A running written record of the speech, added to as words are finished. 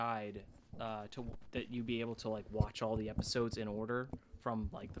guide that you'd be able to like watch all the episodes in order from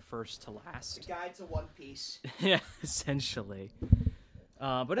like the first to last. Guide to One Piece. Yeah, essentially.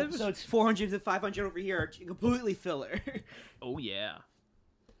 But it was Episodes 400 to 500 over here are completely filler. oh yeah.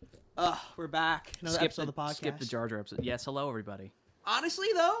 We're back. Another episode of the podcast. Skip the Jar Jar episode. Yes, hello everybody. Honestly,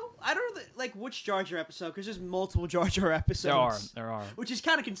 though, I don't know, like which Jar Jar episode because there's multiple Jar Jar episodes. There are. Which is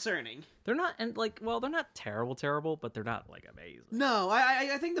kind of concerning. They're not, and like, well, they're not terrible, but they're not like amazing. No,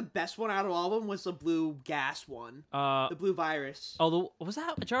 I think the best one out of all of them was the blue gas one. The blue virus. Oh, was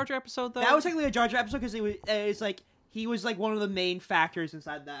that a Jar Jar episode though? That was technically a Jar Jar episode because it's like he was like one of the main factors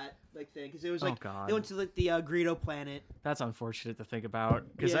inside that like thing because it was like they went to like the Greedo planet. That's unfortunate to think about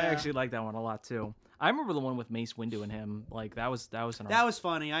because I actually like that one a lot too. I remember the one with Mace Windu and him. Like that was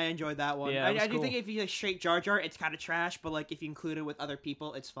funny. I enjoyed that one. Yeah, I do think if you like straight Jar Jar, it's kind of trash. But like if you include it with other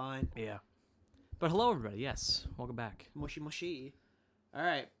people, it's fine. Yeah. But hello everybody. Yes, welcome back. Mushy mushy. All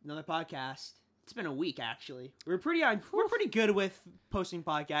right, another podcast. It's been a week actually. We're pretty good with posting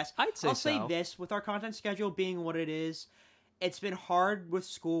podcasts. I'll say this with our content schedule being what it is. It's been hard with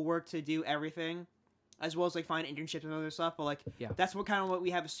schoolwork to do everything, as well as like find internships and other stuff. But like, that's what we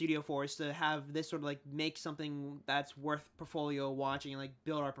have a studio for, is to have this sort of like make something that's worth portfolio watching and like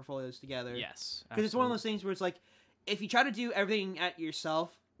build our portfolios together. Yes, because it's one of those things where it's like, if you try to do everything at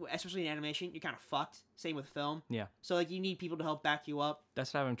yourself, especially in animation, you're kind of fucked. Same with film. Yeah. So like, you need people to help back you up.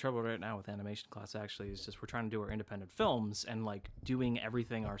 That's what I'm having trouble right now with animation class. Actually, is just we're trying to do our independent films and like doing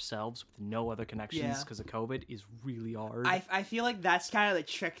everything ourselves with no other connections because of COVID is really hard. I feel like that's kind of the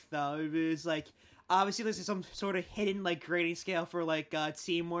trick though. It's like, obviously there's some sort of hidden like grading scale for like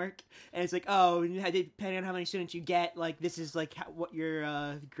teamwork, and it's like, oh, depending on how many students you get, like this is like what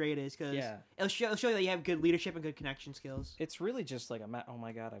your grade is, because it'll show you that you have good leadership and good connection skills. It's really just like oh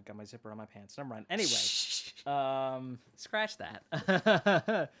my god, I've got my zipper on my pants. Never mind. Anyway, scratch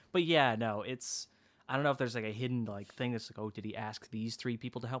that. But yeah, no, it's, I don't know if there's like a hidden like thing that's like, oh, did he ask these 3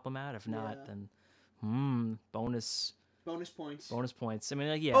 people to help him out? If not, then bonus points. I mean,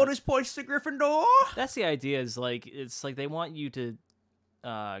 like, bonus points to Gryffindor. That's the idea. Is like, it's like they want you to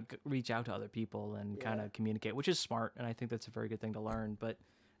reach out to other people and kind of communicate, which is smart, and I think that's a very good thing to learn. But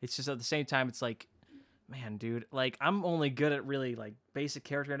it's just at the same time, it's like, man, dude, like I'm only good at really like basic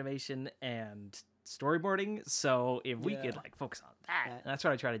character animation and storyboarding. So if we could like focus on that, that's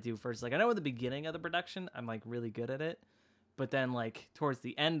what I try to do first. Like I know at the beginning of the production, I'm like really good at it. But then, like, towards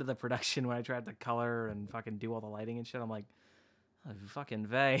the end of the production, when I tried to color and fucking do all the lighting and shit, I'm like, oh, fucking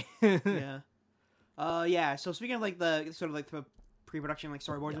vey. So speaking of, like, the sort of, like, the pre-production, like,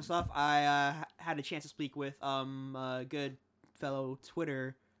 storyboards and stuff, I had a chance to speak with a good fellow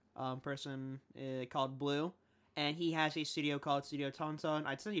Twitter person called Blue. And he has a studio called Studio Tonton.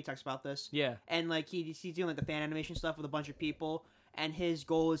 I'd send you a text about this. Yeah. And, like, he's doing, like, the fan animation stuff with a bunch of people. And his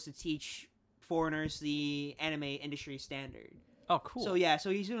goal is to teach foreigners the anime industry standard. Oh, cool. So so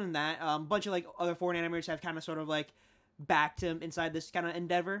he's doing that. A bunch of like other foreign animators have kind of sort of like backed him inside this kind of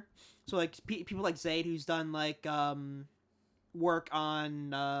endeavor. So like people like Zaid, who's done like work on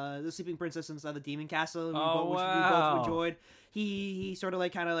the Sleeping Princess inside the Demon Castle, which we both enjoyed. He sort of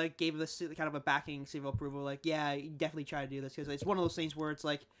like kind of like gave this kind of a backing seal of approval, like, yeah, you definitely try to do this, because it's one of those things where it's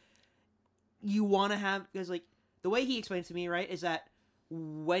like you want to have, because like the way he explained it to me, right, is that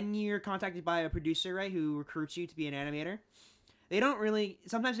when you're contacted by a producer, right, who recruits you to be an animator,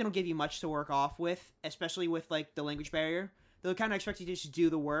 sometimes they don't give you much to work off with, especially with like the language barrier. They'll kind of expect you to just do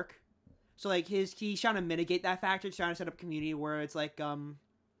the work. So like he's trying to mitigate that factor. He's trying to set up a community where it's like the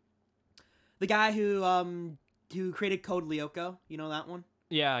guy who created Code Lyoko, you know that one?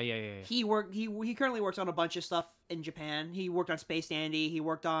 Yeah. He currently works on a bunch of stuff in Japan. He worked on Space Dandy. He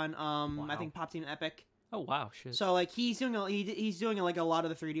worked on I think Pop Team Epic. Oh wow, shit. So like he's doing like a lot of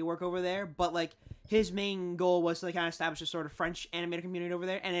the 3D work over there, but like his main goal was to like kind of establish a sort of French animator community over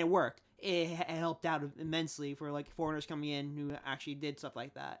there, and it worked. It helped out immensely for like foreigners coming in who actually did stuff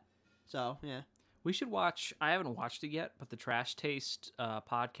like that. So yeah. We should watch. I haven't watched it yet, but the Trash Taste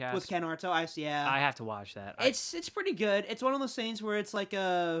podcast with Ken Arto. I have to watch that. It's pretty good. It's one of those things where it's like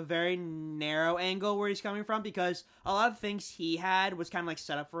a very narrow angle where he's coming from, because a lot of things he had was kind of like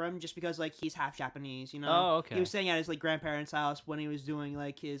set up for him, just because like he's half Japanese, you know. Oh, okay. He was staying at his like grandparents' house when he was doing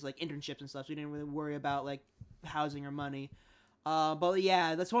like his like internships and stuff, so he didn't really worry about like housing or money. But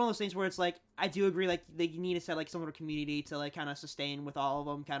yeah, that's one of those things where it's like, I do agree, like they need to set like some sort of community to like kind of sustain with all of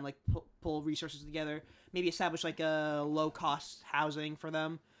them, kind of like pull resources together, maybe establish like a low cost housing for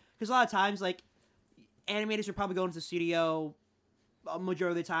them, because a lot of times like animators are probably going to the studio a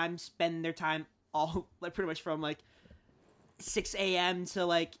majority of the time, spend their time all like pretty much from like 6 a.m. to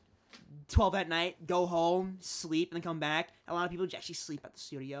like 12 at night, go home, sleep, and then come back. A lot of people actually sleep at the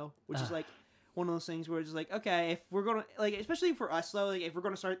studio, which is like one of those things where it's just like, okay, if we're gonna like, especially for us though, like if we're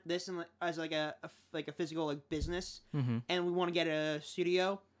gonna start this in, like, as like a physical like business, and we want to get a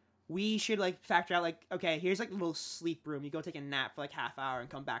studio, we should like factor out like, okay, here's like a little sleep room. You go take a nap for like half hour and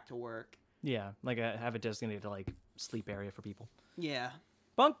come back to work. Yeah, like have a designated like sleep area for people. Yeah.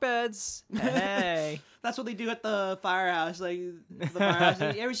 Bunk beds. Hey. That's what they do at the firehouse. Like the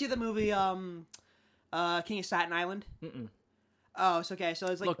firehouse. You ever see the movie King of Staten Island? Mm-mm. Oh, it's okay. So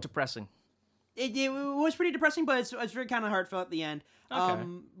it's like Look depressing. it was pretty depressing, but it's very kind of heartfelt at the end. Okay.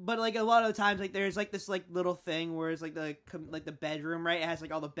 But like a lot of the times, like there's like this like little thing where it's like the bedroom, right? It has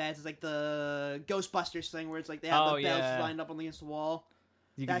like all the beds. It's like the Ghostbusters thing where it's like they have the beds lined up against the wall.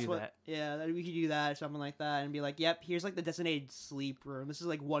 You can do that. Yeah, we could do that or something like that, and be like, "Yep, here's like the designated sleep room. This is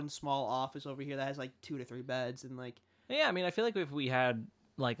like one small office over here that has like 2 to 3 beds, and like." Yeah, I mean, I feel like if we had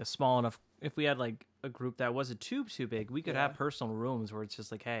like a small enough, if we had like a group that wasn't too big, we could have personal rooms where it's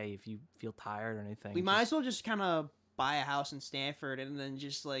just like, hey, if you feel tired or anything, we might as well just kind of buy a house in Stanford and then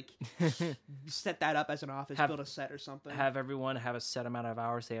just like set that up as an office, build a set or something. Have everyone have a set amount of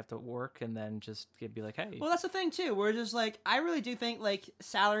hours they have to work, and then just be like, hey. Well, that's the thing too. We're just like, I really do think like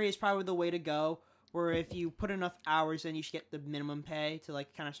salary is probably the way to go. Where if you put enough hours in, you should get the minimum pay to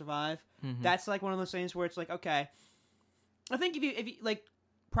like kind of survive. That's like one of those things where it's like, okay, I think if you like.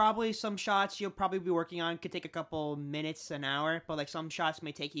 Probably some shots you'll probably be working on could take a couple minutes, an hour, but like some shots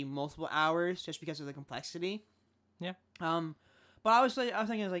may take you multiple hours just because of the complexity. Yeah. But I was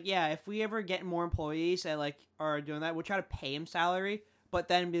thinking like, yeah, if we ever get more employees that like are doing that, we'll try to pay them salary, but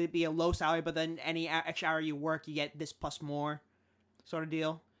then be a low salary, but then any extra hour you work, you get this plus more, sort of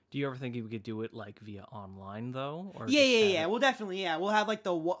deal. Do you ever think we could do it like via online though? Or Yeah. We'll definitely, we'll have like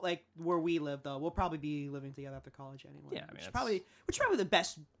like where we live though. We'll probably be living together after college anyway. Yeah, I mean, which is probably the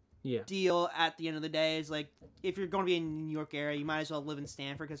best Yeah. deal at the end of the day is like if you're going to be in the New York area, you might as well live in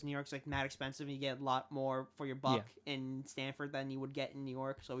Stanford because New York's like mad expensive and you get a lot more for your buck in Stanford than you would get in New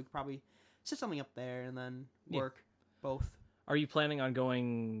York. So we could probably set something up there and then work both. Are you planning on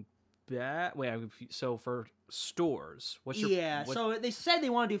going back? Wait, so for stores, what's your so they said they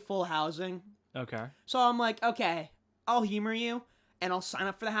want to do full housing. Okay. So I'm like, okay, I'll humor you. And I'll sign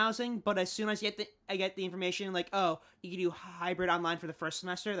up for the housing, but as soon as I get the information, like, oh, you can do hybrid online for the first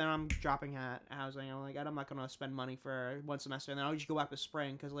semester, then I'm dropping at housing. I'm like, I'm not gonna spend money for one semester, and then I'll just go back to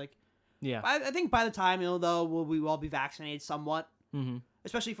spring because, like, I think by the time we'll all be vaccinated somewhat,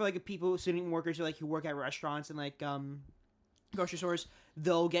 especially for like people, student workers who work at restaurants and like grocery stores,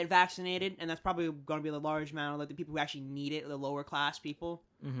 they'll get vaccinated, and that's probably going to be the large amount of like the people who actually need it, the lower class people,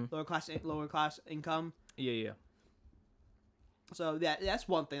 lower class income. Yeah. So that's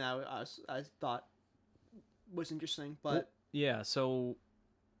one thing I thought was interesting, but so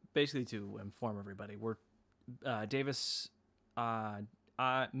basically to inform everybody, we're Davis,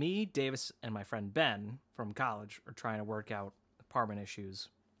 Davis, and my friend Ben from college are trying to work out apartment issues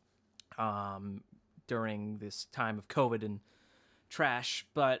during this time of COVID and trash.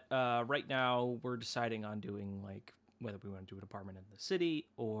 But right now we're deciding on doing like whether we want to do an apartment in the city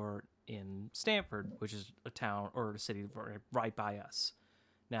or in Stanford, which is a town or a city right by us.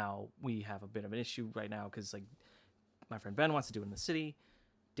 Now, we have a bit of an issue right now because, like, my friend Ben wants to do it in the city.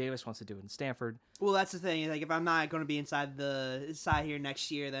 Davis wants to do it in Stanford. Well, that's the thing. Like, if I'm not going to be inside here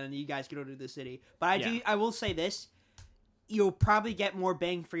next year, then you guys can go to the city. But I will say this. You'll probably get more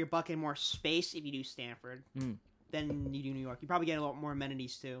bang for your buck and more space if you do Stanford than you do New York. You probably get a lot more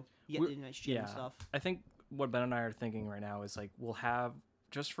amenities, too. You get the nice gym and stuff. I think what Ben and I are thinking right now is, like, we'll have...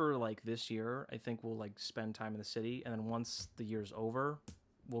 Just for, like, this year, I think we'll, like, spend time in the city. And then once the year's over,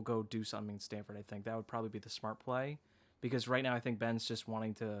 we'll go do something in Stanford, I think. That would probably be the smart play. Because right now, I think Ben's just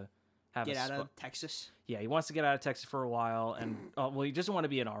wanting to get out of Texas. Yeah, he wants to get out of Texas for a while. And, he doesn't want to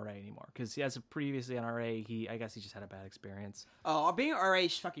be an RA anymore. Because as previously an RA, I guess he just had a bad experience. Oh, being an RA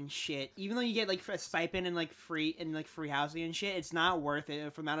is fucking shit. Even though you get, like, a stipend and, like, free housing and shit, it's not worth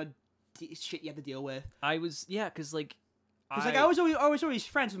it for the amount of shit you have to deal with. Because, like... Because like I was always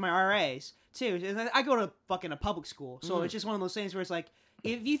friends with my RAs too. I go to fucking a public school, so it's just one of those things where it's like,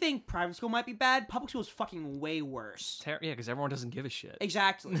 if you think private school might be bad, public school is fucking way worse. Because everyone doesn't give a shit.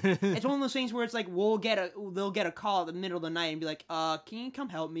 Exactly. It's one of those things where it's like they'll get a call at the middle of the night and be like, can you come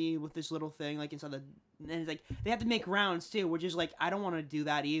help me with this little thing like inside the. And it's like they have to make rounds too, which is like I don't want to do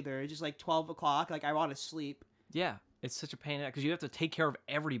that either. It's just like 12 o'clock, like I want to sleep. Yeah, it's such a pain because you have to take care of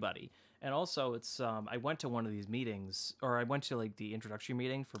everybody. And also, it's I went to one of these meetings, or I went to like the introductory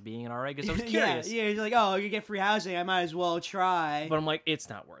meeting for being an RA because I was curious. Yeah, you're like, oh, you get free housing, I might as well try. But I'm like, it's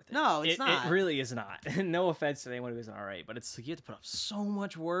not worth it. No, it's not. It really is not. No offense to anyone who's an RA, but it's like you have to put up so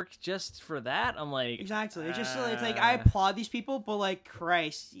much work just for that. I'm like, exactly. It's just it's like I applaud these people, but like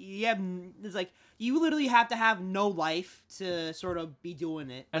Christ, it's like you literally have to have no life to sort of be doing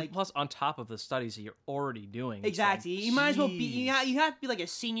it. And Like, plus, on top of the studies that you're already doing, it's exactly. like, You might as well be. You jeez. have to be like a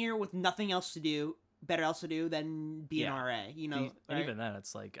senior with nothing else to do, better else to do than be Yeah. an RA. You know, And right? even then,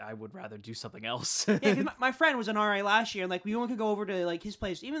 it's like I would rather do something else. Yeah, because my friend was an RA last year, and like we only could go over to like his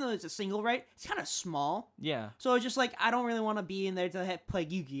place, even though it's a single rate. It's kind of small, Yeah. so it's just like I don't really want to be in there to play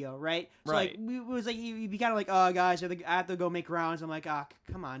Yu-Gi-Oh, right? So Right. like it was like you'd be kind of like, oh guys, I have to go make rounds. I'm like, ah,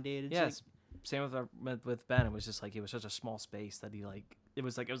 come on, dude. It's Yes. Same with Ben. It was just like it was such a small space that he like it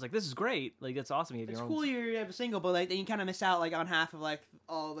was like this is great. Like that's awesome. You have It's your cool own. you have a single, but like then you kind of miss out like on half of like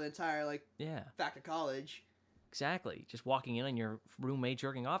all the entire like Yeah. fact of college. Exactly. Just walking in and your roommate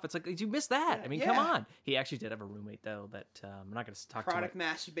jerking off. It's like you miss that. Yeah, I mean, yeah. come on. He actually did have a roommate though. That I'm not going to talk Chronic to.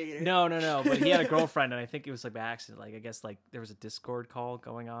 masturbator. No. But he had a girlfriend, and I think it was like by accident. Like I guess like there was a Discord call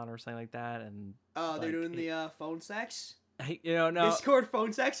going on or something like that, and Oh, they're like, doing the phone sex. no. Discord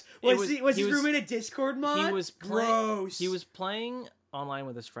phone sex. It Was was- his roommate a Discord mod? He was gross. He was playing online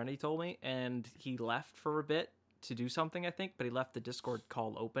with his friend. He told me, and he left for a bit to do something. I think, but he left the Discord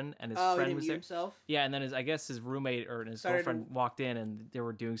call open, and his he friend didn't was mute there. himself. Yeah, and then I guess his roommate or his Started girlfriend walked in and they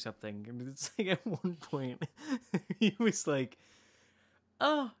were doing something. And it's like at one point he was like,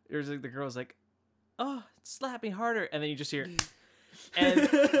 "Oh," there's like the girl's like, "Oh, slap me harder," and then you just hear, and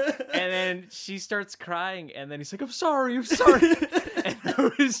then she starts crying, and then he's like, I'm sorry," and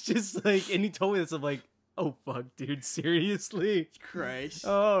I was just like, and he told me this, I'm like, "Oh fuck, dude, seriously? Christ.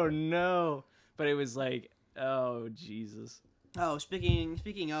 Oh no!" But it was like, oh Jesus. Oh,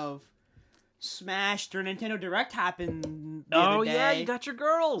 speaking of Smash, their Nintendo Direct happened the Oh other day. yeah, you got your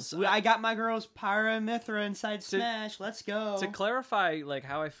girls. I got my girls Pyra and Mithra inside Smash. Let's go. To clarify like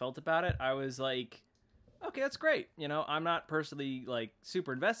how I felt about it, I was like, okay, that's great. You know, I'm not personally like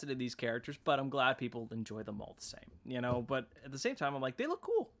super invested in these characters, but I'm glad people enjoy them all the same. You know, but at the same time, I'm like, they look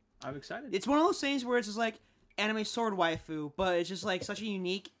cool. I'm excited. It's one of those things where it's just like anime sword waifu, but it's just like such a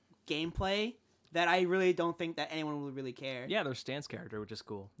unique gameplay that I really don't think that anyone would really care. Yeah, their stance character, which is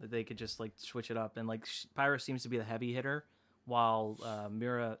cool. That they could just like switch it up, and like Pyra seems to be the heavy hitter, while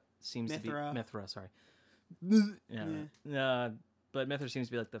Mira seems to be Mithra. Sorry. Yeah. But Mithra seems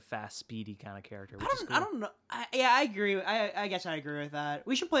to be like the fast, speedy kind of character. Which is cool. I don't know. I agree. I guess I agree with that.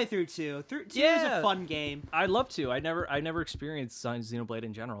 We should play through 2. 2 is Yeah. a fun game. I'd love to. I never experienced Xenoblade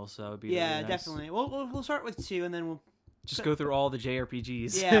in general, so it'd be Yeah, really nice. definitely. We'll start with 2 and then we'll Just go through all the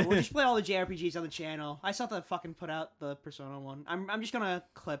JRPGs. yeah we'll just play all the JRPGs on the channel. I still have to fucking put out the Persona one. I'm just gonna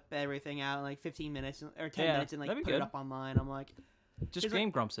clip everything out in like 15 minutes or 10 Yeah, minutes and like that'd put be it good. up online. I'm like, Just It's Game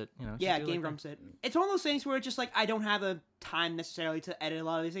Grumps it, you know. yeah, just do Game like Grumps it. It's one of those things where it's just like I don't have the time necessarily to edit a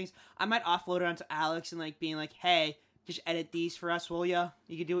lot of these things. I might offload it onto Alex and like being like, hey, just edit these for us, will ya?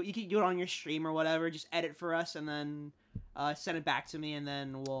 You could do it. You could do it on your stream or whatever. Just edit for us and then send it back to me, and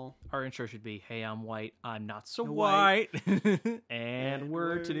then we'll. Our intro should be, "Hey, I'm white. I'm not so White. white." and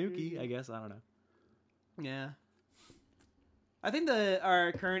we're we're Tanuki, I guess. I don't know. Yeah. I think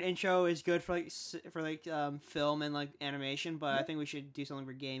our current intro is good for like film and like animation, but I think we should do something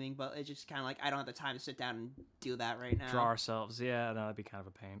for gaming. But it's just kind of like I don't have the time to sit down and do that right now. Draw ourselves. Yeah, no, that'd be kind of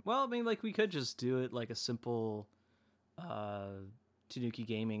a pain. Well, I mean, like we could just do it like a simple Tanuki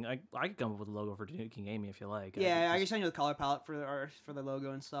Gaming. I could come up with a logo for Tanuki Gaming if you like. Yeah, I could can send you the color palette for the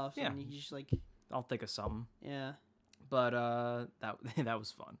logo and stuff. Yeah. And you can just like I'll think of something. yeah, But that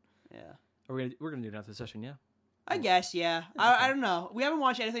was fun. yeah. We're gonna do another session, yeah. I guess yeah. okay. I don't know. We haven't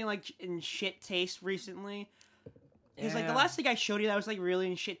watched anything like in shit taste recently. Because like the Yeah. last thing I showed you that was like really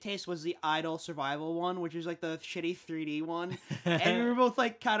in shit taste was the Idol Survival one, which was like the shitty 3D one, and we were both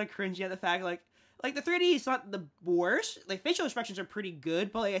like kind of cringy at the fact like the 3D is not the worst. Like facial expressions are pretty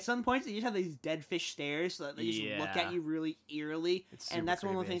good, but like at some points they just have these dead fish stares so that they just look Yeah. at you really eerily, It's super and that's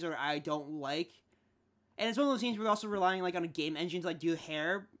one of the creepy. things where I don't like. And it's one of those things where we're also relying like on a game engine to like do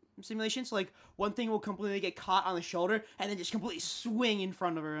hair simulation. So like one thing will completely get caught on the shoulder and then just completely swing in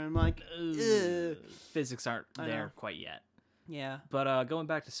front of her, and I'm like, ugh. Physics aren't I there know. quite yet. Yeah. But going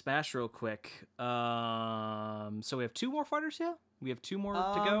back to Smash real quick. So we have 2 more fighters, yeah? We have 2 more to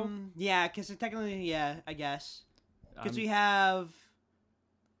go. Yeah, because technically, yeah, I guess. Because Um, we have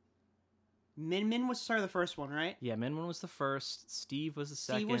Min was the start of the first one, right? Yeah, Minwin was the first. Steve was the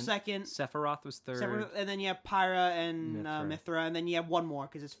second. Steve was second. Sephiroth was third. And then you have Pyra and Mithra. Mithra, and then you have one more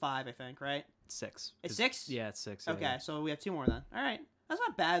because it's 5, I think, right? 6. It's 'Cause- 6? Yeah, it's 6. Yeah, Okay, yeah. so we have 2 more then. All right. That's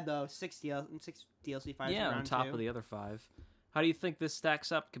not bad though. Six DLC fighters. Yeah, in on round top 2. of the other 5. How do you think this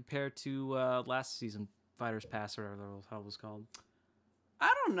stacks up compared to last season Fighters Pass or whatever how it was called?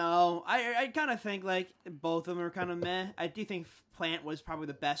 I don't know. I kind of think like both of them are kind of meh. I do think Plant was probably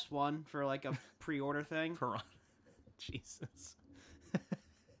the best one for like a pre-order thing. Piranha. Jesus.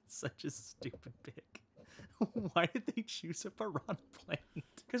 Such a stupid pick. Why did they choose a Piranha Plant?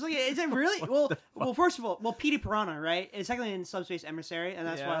 Because like, is it really well? First of all, Petey Piranha, right? It's technically in Subspace Emissary, and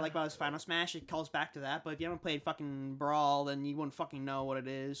that's what I like about his Final Smash. It calls back to that. But if you haven't played fucking Brawl, then you wouldn't fucking know what it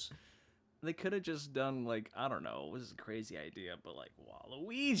is. They could have just done like, I don't know, it was a crazy idea, but like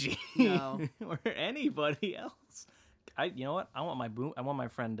Waluigi, No. or anybody else. You know what? I want my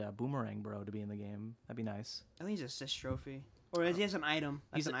friend Boomerang Bro to be in the game. That'd be nice. I think he's a assist trophy, or he has an item.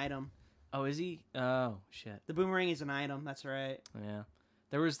 That's an item. Oh, is he? Oh shit. The Boomerang is an item. That's right. Yeah.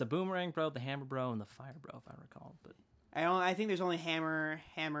 There was the Boomerang Bro, the Hammer Bro, and the Fire Bro, if I recall. But I think there's only Hammer.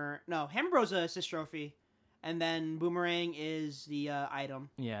 No, Hammer Bro's a assist trophy. And then Boomerang is the item.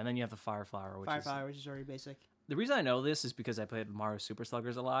 yeah, and then you have the Fire Flower, which is already basic. The reason I know this is because I played Mario Super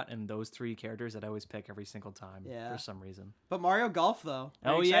Sluggers a lot, and those 3 characters that I always pick every single time for some reason. But Mario Golf, though.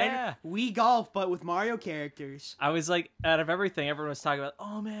 Oh, yeah. Wii Golf, but with Mario characters. I was like, out of everything, everyone was talking about,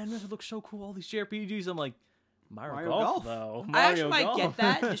 oh man, this looks so cool, all these JRPGs. I'm like, Mario Golf, though. I actually might get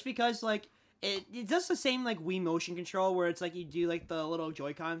that just because, like, it does the same, like, Wii motion control where it's like you do, like, the little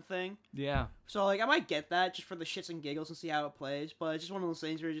Joy-Con thing. Yeah. So, like, I might get that just for the shits and giggles and see how it plays. But it's just one of those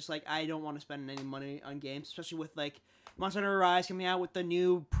things where just, like, I don't want to spend any money on games, especially with, like, Monster Hunter Rise coming out with the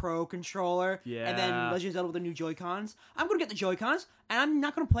new Pro controller. Yeah. And then Legend of Zelda with the new Joy-Cons. I'm going to get the Joy-Cons, and I'm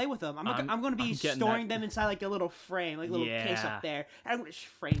not going to play with them. I'm going to be storing them inside, like, a little frame, like a little case up there. And I'm going to just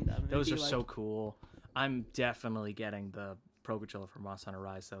frame them. Those are so cool. I'm definitely getting the Pro controller for Monster Hunter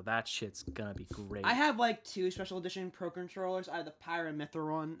Rise, so that shit's gonna be great. I have like 2 special edition Pro controllers. I have the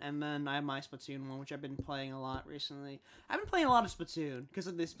Pyramithra one, and then I have my Splatoon one, which I've been playing a lot recently. I've been playing a lot of Splatoon because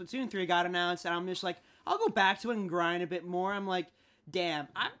the Splatoon 3 got announced, and I'm just like, I'll go back to it and grind a bit more. I'm like, damn,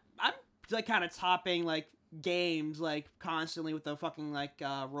 I'm like kind of topping like games like constantly with the fucking like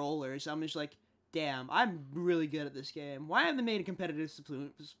rollers. I'm just like, damn, I'm really good at this game. Why haven't they made a competitive Splatoon?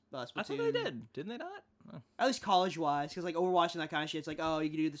 I thought they did. Didn't they not? Oh. At least college-wise, because like Overwatch and that kind of shit, it's like, oh, you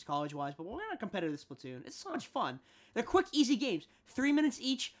can do this college-wise, but we're not competitive Splatoon. It's so much fun. They're quick, easy games. 3 minutes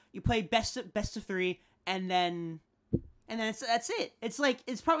each. You play best of 3, and then that's it. It's like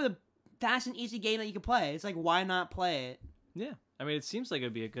it's probably the fast and easy game that you can play. It's like, why not play it? Yeah, I mean, it seems like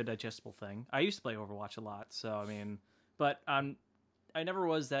it'd be a good digestible thing. I used to play Overwatch a lot, so I mean, but I never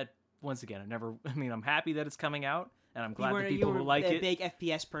was that. Once again, I'm happy that it's coming out, and I'm glad that people who like it. You were a big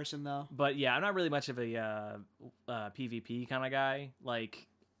FPS person, though. But yeah, I'm not really much of a PvP kind of guy. Like,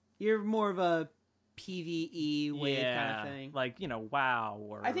 you're more of a PvE wave kind of thing. Like, WoW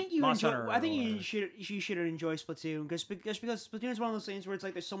or I think you Monster enjoy. Hunter I think you should enjoy Splatoon just because Splatoon is one of those things where it's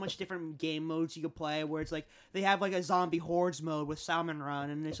like there's so much different game modes you can play. Where it's like they have like a zombie hordes mode with Salmon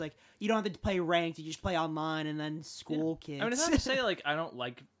Run, and it's like you don't have to play ranked. You just play online, and then school kids. I mean, it's not to say like I don't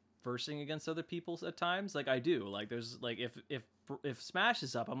like versing against other people at times. Like I do. Like there's like if Smash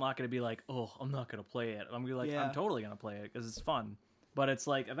is up, I'm not gonna be like, oh, I'm not gonna play it. I'm gonna be like, I'm totally gonna play it because it's fun. But it's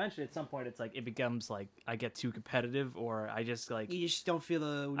like eventually at some point it's like it becomes like I get too competitive or I just like you just don't feel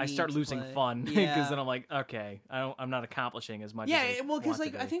the I start losing fun because then I'm like, okay, I'm not accomplishing as much. Yeah, as well, because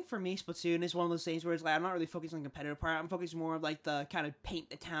like I think for me Splatoon is one of those things where it's like I'm not really focused on the competitive part. I'm focused more of like the kind of paint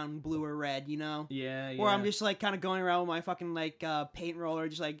the town blue or red, you know? Yeah. Where I'm just like kind of going around with my fucking like paint roller,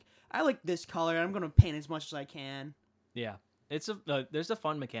 just like I like this color. I'm gonna paint as much as I can. Yeah. There's a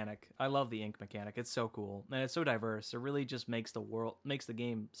fun mechanic. I love the ink mechanic. It's so cool and it's so diverse. It really just makes the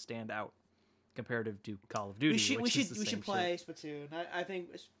game stand out comparative to Call of Duty. We should play Splatoon. I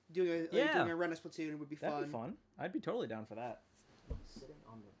think doing a run of Splatoon would be fun. That'd be fun. I'd be totally down for that.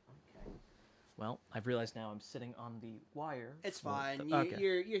 Well, I've realized now I'm sitting on the wire. It's fine.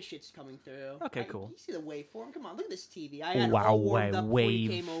 Your shit's coming through. Okay, cool. You see the waveform? Come on, look at this TV. I had all warmed up before you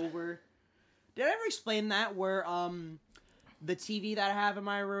wave. came over. Did I ever explain that where the TV that I have in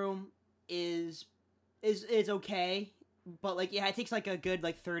my room is okay, but like it takes like a good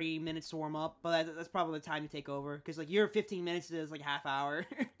like 30 minutes to warm up, but that's probably the time to take over because like your 15 minutes is like half hour.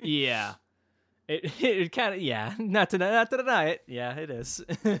 Yeah, it kind of not to deny it. Yeah, it is.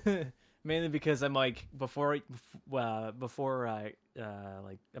 Mainly because I'm like before I like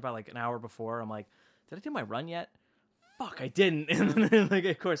about like an hour before I'm like, did I do my run yet? Fuck, I didn't. And then like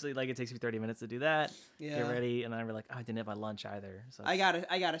of course like it takes me 30 minutes to do that. Yeah. Get ready, and then I'm like, oh, I didn't have my lunch either. So I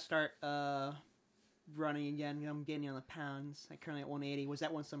gotta start running again. I'm getting on the pounds. I'm currently at 180. Was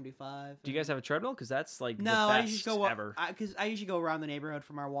at 175. Do you guys have a treadmill? Because that's like No, the I best usually go ever. because I usually go around the neighborhood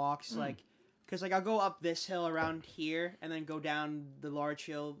for my walks, because I'll go up this hill around here and then go down the large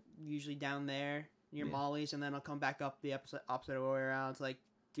hill, usually down there near Molly's, and then I'll come back up the opposite way around to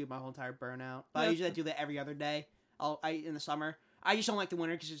do my whole entire burnout. But I usually do that every other day. In the summer. I just don't like the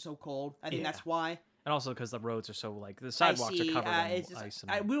winter because it's so cold. I think that's why. And also because the roads are so the sidewalks are covered in ice.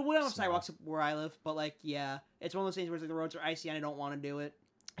 And we don't have sidewalks where I live, but it's one of those things where the roads are icy and I don't want to do it.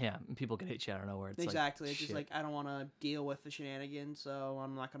 Yeah, and people can hit you out of nowhere. It's exactly. Like, it's just I don't want to deal with the shenanigans, so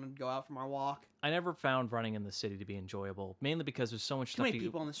I'm not going to go out for my walk. I never found running in the city to be enjoyable, mainly because there's so much Too many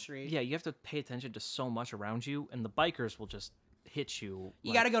people on the street. Yeah, you have to pay attention to so much around you, and the bikers will just hit you.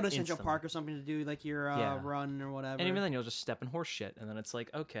 You got to go to Central Park or something to do your run or whatever. And even then, you'll just step in horse shit, and then it's like,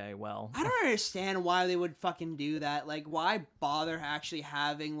 okay, well. I don't understand why they would fucking do that. Why bother actually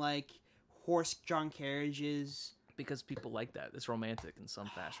having horse-drawn carriages? Because people like that. It's romantic in some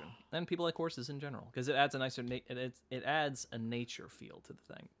fashion, and people like horses in general because it adds a nicer it adds a nature feel to the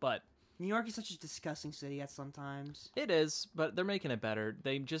thing. But New York is such a disgusting city at sometimes. It is, but they're making it better.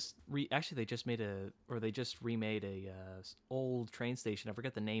 They just remade a old train station. I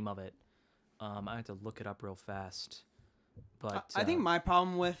forget the name of it. I have to look it up real fast. But I think my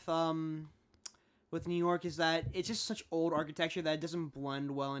problem with New York is that it's just such old architecture that it doesn't blend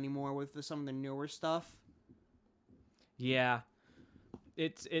well anymore with some of the newer stuff. Yeah,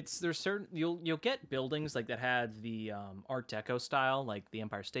 there's certain you'll get buildings that had the Art Deco style, like the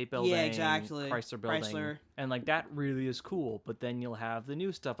Empire State Building, exactly, Chrysler Building, and that really is cool. But then you'll have the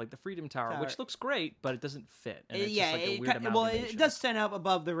new stuff like the Freedom Tower, which looks great, but it doesn't fit. And it's just a weird amalgamation. It does stand up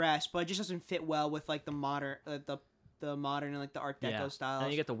above the rest, but it just doesn't fit well with the modern the modern and the Art Deco style.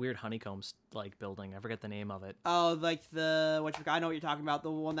 And you get the weird honeycomb building. I forget the name of it. Oh, I know what you're talking about. The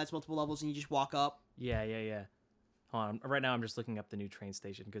one that's multiple levels and you just walk up. Yeah. Hold on. Right now, I'm just looking up the new train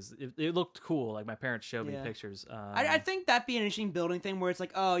station because it looked cool. My parents showed me pictures. I think that'd be an interesting building thing where it's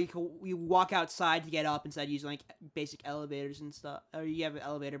you walk outside to get up instead of using basic elevators and stuff. Or you have an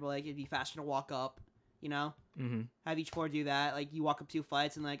elevator, but it'd be faster to walk up. Mm-hmm. Have each floor do that. You walk up 2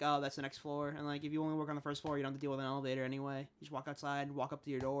 flights and that's the next floor. And if you only work on the first floor, you don't have to deal with an elevator anyway. You just walk outside, walk up to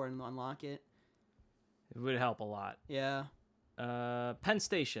your door, and unlock it. It would help a lot. Yeah. Penn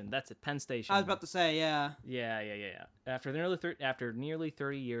Station. That's it. Penn Station. I was about to say, yeah. Yeah. After nearly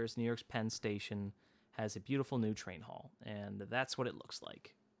 30 years, New York's Penn Station has a beautiful new train hall, and that's what it looks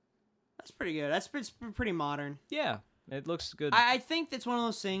like. That's pretty good. It's pretty modern. Yeah, it looks good. I think it's one of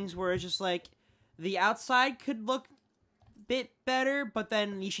those things where it's just the outside could look a bit better, but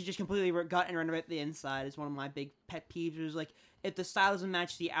then you should just completely gut and renovate the inside. Is one of my big pet peeves. Is if the style doesn't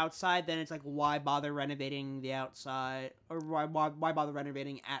match the outside, then it's why bother renovating the outside, or why bother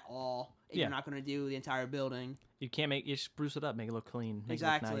renovating at all if you're not going to do the entire building? You spruce it up, make it look clean, make it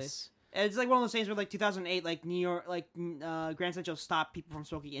look nice. It's one of those things where 2008, New York, Grand Central stopped people from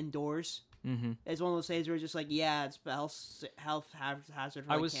smoking indoors. Mm-hmm. It's one of those things where it's just it's health hazard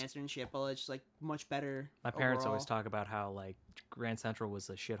for cancer and shit, but it's much better. My parents always talk about how Grand Central was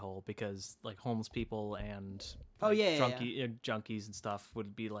a shithole because homeless people and junkies and stuff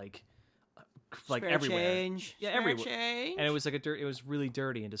would be Spare everywhere. Change. Yeah, Spare everywhere. Change. And it was it was really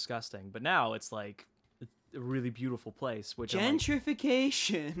dirty and disgusting. But now it's a really beautiful place. Which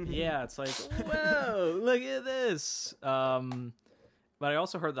gentrification. Yeah, it's whoa, look at this. But I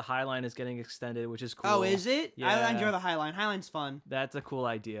also heard the High Line is getting extended, which is cool. Oh, is it? Yeah. I enjoy the High Line. High Line's fun. That's a cool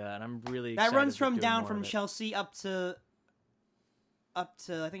idea, and I'm really excited. That runs from down Chelsea up to I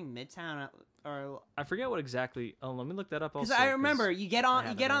think Midtown or I forget what exactly. Oh, let me look that up. Because I remember you get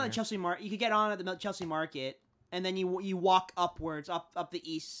on the Chelsea Market. You could get on at the Chelsea Market, and then you walk upwards up the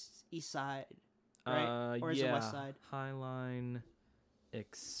east side, right? Or is it west side? High Line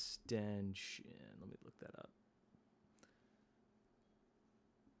extension. Let me look that up.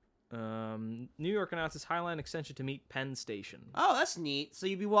 New York announces High Line extension to meet Penn Station. Oh, that's neat. So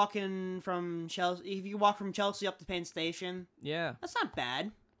you'd be walking from Chelsea. If you walk from Chelsea up to Penn Station, yeah, that's not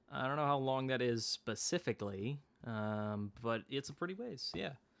bad. I don't know how long that is specifically, but it's a pretty ways.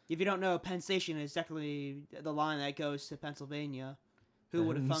 Yeah. If you don't know, Penn Station is definitely the line that goes to Pennsylvania. Who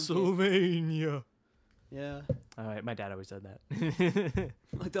would have thunk it? Pennsylvania. Yeah. All right, my dad always said that.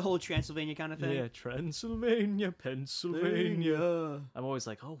 The whole Transylvania kind of thing. Yeah, Transylvania, Pennsylvania. I'm always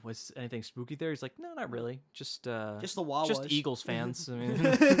like, oh, was anything spooky there? He's like, no, not really. Just the Wawas. Just Eagles fans. I mean,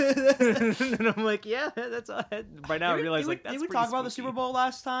 and I'm like, yeah, that's all. By now I realize that's Did we talk about the Super Bowl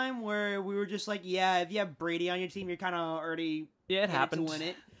last time where we were just if you have Brady on your team, you're kind of already it happened to win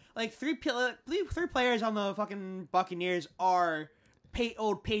it. Three players on the fucking Buccaneers are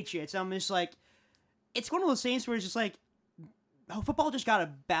old Patriots. I'm just it's one of those things where it's just like, oh, football just got a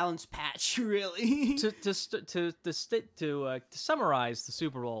balanced patch, really. To summarize the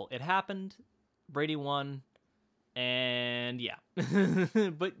Super Bowl, it happened. Brady won, and yeah.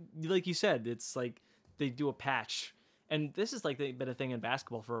 But like you said, it's like they do a patch, and this is like been a thing in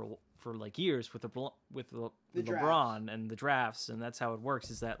basketball for like years with LeBron drafts. and the drafts, and that's how it works.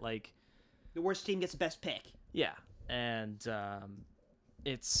 Is that like The worst team gets the best pick. yeah, and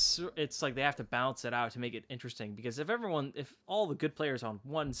it's like they have to balance it out to make it interesting, because if all the good players on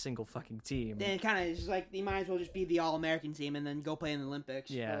one single fucking team, Then it kind of is like you might as well just be the All-American team and then go play in the Olympics.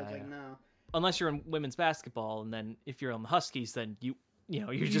 Yeah, But it's like, no. unless you're in women's basketball, and then if you're on the Huskies, then you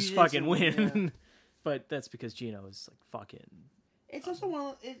know you just just fucking win, win. yeah. But that's because Gino is like fucking It's also one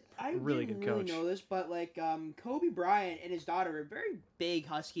of I really didn't good really coach. know this, but like Kobe Bryant and his daughter are very big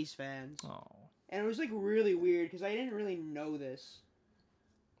Huskies fans. oh. And it was like really weird because I didn't really know this.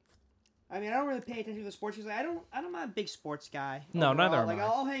 I mean, I don't really pay attention to the sports because I'm not a big sports guy. No, neither overall. am Like I.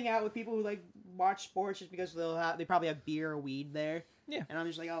 I'll hang out with people who like watch sports just because they probably have beer or weed there. Yeah. And I'm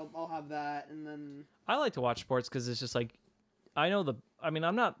just like I'll have that and then I like to watch sports because it's just like I'm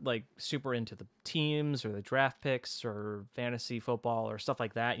not like super into the teams or the draft picks or fantasy football or stuff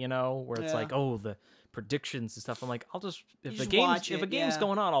like that, where it's Yeah. like, oh, the predictions and stuff. I'm like, I'll just if just the game's watch if it, a game's yeah.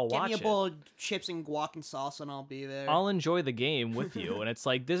 going on, I'll get watch me a it. bowl of chips and guac and salsa and I'll be there. I'll enjoy the game with you, and it's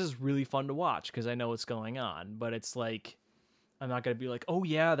like this is really fun to watch because I know what's going on. But it's like I'm not gonna be like, oh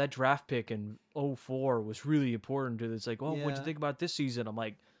yeah, that draft pick in 04 was really important to this. Like, oh, what'd Yeah. you think about this season? I'm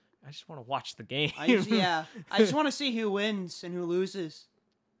like, I just want to watch the game. I just want to see who wins and who loses.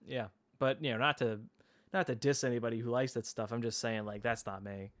 Yeah, but not to diss anybody who likes that stuff. I'm just saying like that's not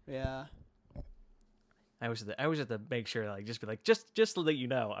me. Yeah. I always have to make sure like just be like just to let you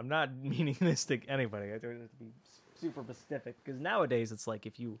know I'm not meaning this to anybody. I have to be super specific because nowadays it's like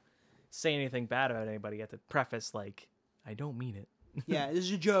if you say anything bad about anybody, you have to preface like I don't mean it. Yeah, this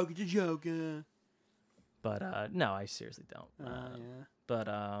is a joke. It's a joke. But no, I seriously don't. Yeah. But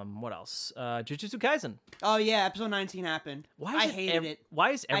what else? Jujutsu Kaisen. Oh yeah, episode 19 happened. I hated it.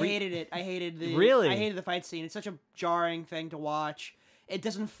 Why is every I hated it. I hated the Really? I hated the fight scene. It's such a jarring thing to watch. It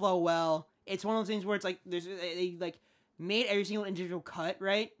doesn't flow well. It's one of those things where it's like they like made every single individual cut,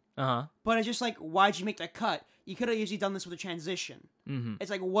 right? Uh-huh. But it's just like, why'd you make that cut? You could have usually done this with a transition. Mm-hmm. It's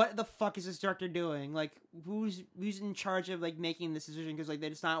like, what the fuck is this director doing? Like, who's in charge of like making this decision? Because like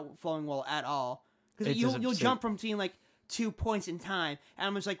it's not flowing well at all. Because It you'll doesn't suit. jump from seeing like 2 points in time, and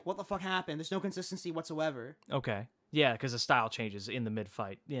I'm just like, what the fuck happened? There's no consistency whatsoever. Okay. Yeah, because the style changes in the mid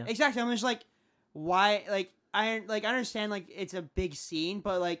fight. Yeah. Exactly. I'm just like, why? Like, I understand like it's a big scene,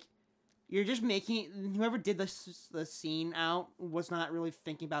 but like you're just making whoever did the scene out was not really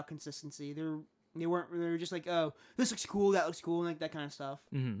thinking about consistency. They were just like, oh, this looks cool, that looks cool, and like that kind of stuff.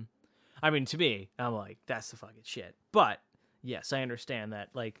 Mm-hmm. I mean, to me, I'm like, that's the fucking shit. But yes, I understand that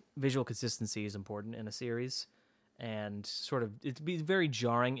like visual consistency is important in a series, and sort of it'd be very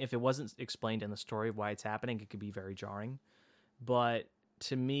jarring if it wasn't explained in the story why it's happening. It could be very jarring, but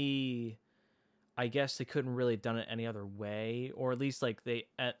to me, I guess they couldn't really have done it any other way, or at least like they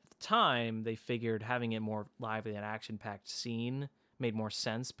at the time they figured having it more lively and action packed scene made more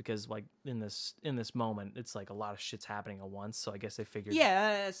sense because like in this moment it's like a lot of shit's happening at once. So I guess they figured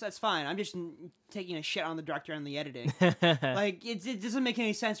Yeah, that's fine. I'm just taking a shit on the director and the editing. Like it doesn't make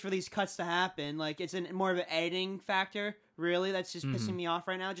any sense for these cuts to happen. Like it's more of an editing factor, really. That's just pissing me off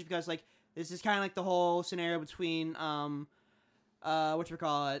right now. Just because like this is kind of like the whole scenario between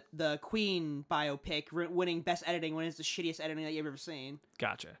whatchamacallit, the Queen biopic winning best editing when it's the shittiest editing that you've ever seen.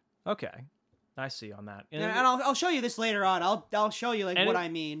 Gotcha. Okay, I see on that. And I'll show you this later on. I'll show you like And what it- I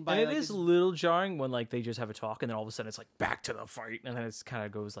mean by And it like, is a little jarring when like they just have a talk and then all of a sudden it's like back to the fight and then it's kind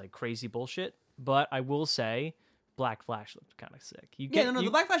of goes like crazy bullshit. But I will say, Black Flash looked kind of sick. the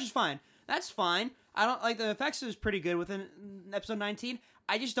Black Flash is fine. That's fine. I don't like the effects is pretty good within episode 19.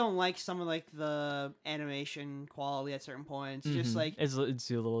 I just don't like some of like the animation quality at certain points. Just like it's a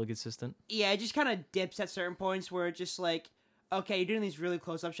little inconsistent. yeah, it just kind of dips at certain points where it's just like, okay, you're doing these really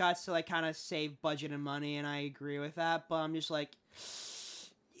close up shots to like kind of save budget and money, and I agree with that. But I'm just like,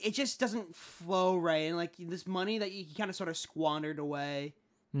 it just doesn't flow right, and like this money that you kind of sort of squandered away.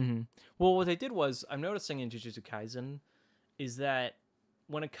 Mm-hmm. Well, what they did was I'm noticing in Jujutsu Kaisen is that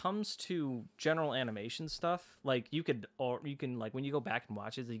when it comes to general animation stuff, like you can like when you go back and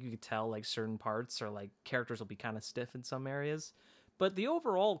watch it, like, you could tell like certain parts or like characters will be kind of stiff in some areas, but the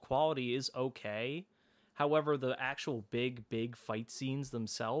overall quality is okay. However, the actual big fight scenes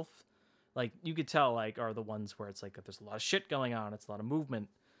themselves, like you could tell, like are the ones where it's like there's a lot of shit going on, it's a lot of movement,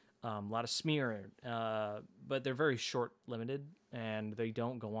 a lot of smearing, but they're very short, limited, and they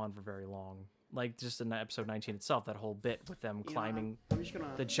don't go on for very long. like just in episode 19 itself, that whole bit with them climbing I'm just gonna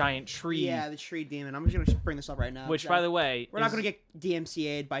the giant tree. Yeah, the tree demon. I'm just gonna bring this up right now. Which, by the way, we're not gonna get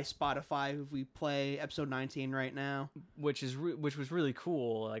DMCA'd by Spotify if we play episode 19 right now. Which was really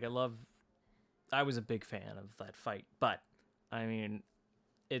cool. Like I was a big fan of that fight, but I mean,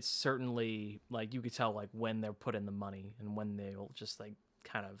 it's certainly like you could tell like when they're putting the money and when they'll just like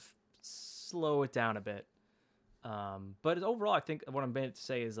kind of slow it down a bit. But overall, I think what I'm meant to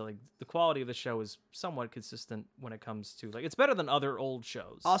say is like the quality of the show is somewhat consistent when it comes to like it's better than other old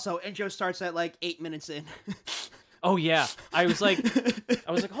shows. Also, intro starts at like 8 minutes in. Oh yeah, I was like,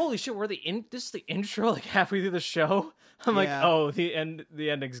 holy shit, this is the intro like halfway through the show. I'm like, oh, the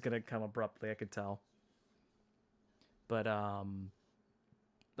ending's gonna come abruptly. I could tell. But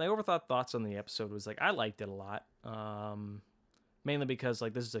my overthought thoughts on the episode was like I liked it a lot. Mainly because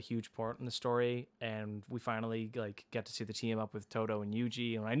like this is a huge part in the story, and we finally like get to see the team up with Todo and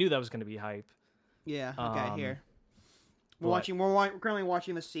Yuji, and I knew that was gonna be hype. Yeah. Okay. Here. We're currently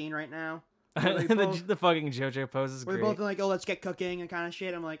watching the scene right now. The fucking JoJo pose is great. We're both like, oh, let's get cooking and kind of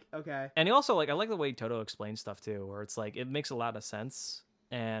shit. I'm like, okay. And he also like I like the way Todo explains stuff too, where it's like it makes a lot of sense,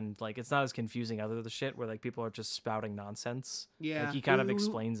 and like it's not as confusing other the shit where like people are just spouting nonsense. Yeah, like he kind of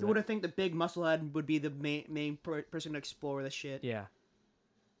explains it. You would have think the big musclehead would be the main person to explore this shit. Yeah.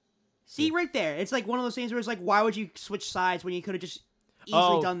 See right there, it's like one of those things where it's like, why would you switch sides when you could have just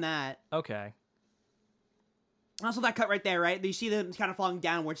easily done that? Okay. Also, that cut right there, right? You see them kind of falling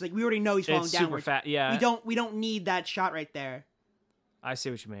downwards. Like we already know he's falling it's downwards. Super fat. Yeah. We don't need that shot right there. I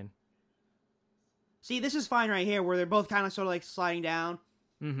see what you mean. See, this is fine right here, where they're both kind of sort of like sliding down.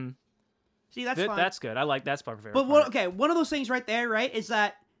 Mm-hmm. See, that's fine. That's good. I like that's my favorite. But okay, one of those things right there, right, is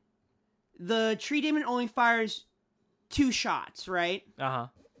that the tree demon only fires 2 shots, right?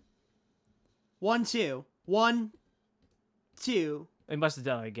 1, 2, 1, 2. They must have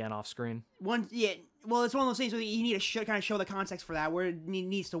done it again off screen. Yeah. Well, it's one of those things where you need to kind of show the context for that, where it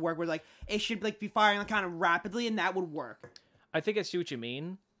needs to work. Where like it should like be firing like, kind of rapidly, and that would work. I think I see what you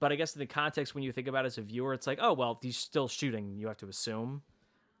mean, but I guess in the context when you think about it as a viewer, it's like, oh well, he's still shooting. You have to assume.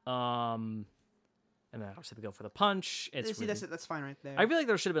 And then obviously they go for the punch. That's fine right there. I feel like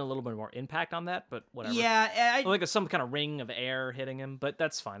there should have been a little bit more impact on that, but whatever. Yeah, like some kind of ring of air hitting him, but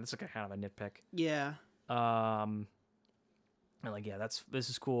that's fine. That's like a kind of a nitpick. Yeah. And like, yeah, this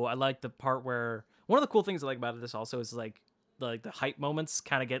is cool. I like the part where one of the cool things I like about this also is like the hype moments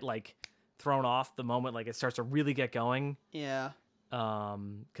kind of get like thrown off the moment like it starts to really get going. Yeah.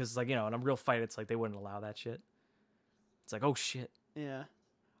 Because like in a real fight, it's like they wouldn't allow that shit. It's like, oh shit. Yeah.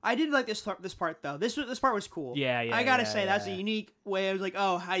 I did like this part though. This part was cool. Yeah. I gotta say that's a unique way. I was like,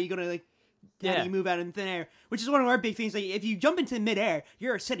 oh, how are you gonna like? How do you move out in thin air? Which is one of our big things. Like, if you jump into midair,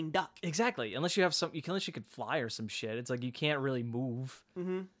 you're a sitting duck. Exactly. Unless you could fly or some shit. It's like you can't really move.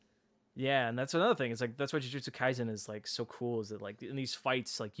 Mm-hmm. Yeah, and that's another thing. It's like that's why Jujutsu Kaisen is like so cool. Is that like in these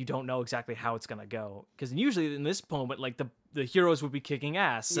fights, like you don't know exactly how it's gonna go. Because usually in this moment, like the heroes would be kicking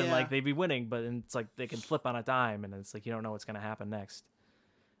ass and like they'd be winning, but it's like they can flip on a dime, and it's like you don't know what's gonna happen next.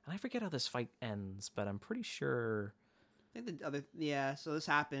 And I forget how this fight ends, but I'm pretty sure. I think the other, so this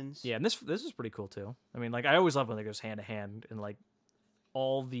happens. Yeah, and this is pretty cool too. I mean, like I always love when it goes hand to hand, and like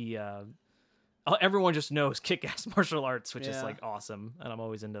all the everyone just knows kick-ass martial arts, which is like awesome, and I'm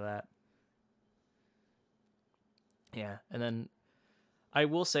always into that. Yeah, and then I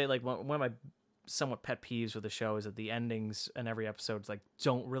will say like one of my somewhat pet peeves with the show is that the endings in every episode like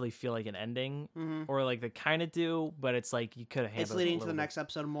don't really feel like an ending, or like they kind of do, but it's like you could have handled. It's leading to the next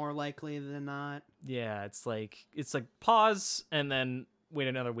episode more likely than not. Yeah, it's like pause and then wait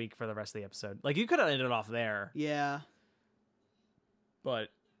another week for the rest of the episode. Like you could have ended off there. Yeah, but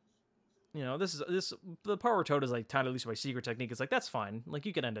this the part where Todo's like trying to lose my secret technique is like that's fine. Like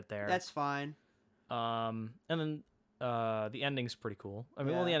you can end it there. That's fine. And then the ending's pretty cool. I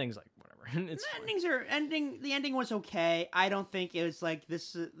mean, well, the ending's like whatever. The ending was okay. I don't think it was like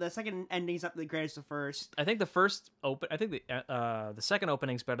this. The second ending's not the greatest of first. I think the second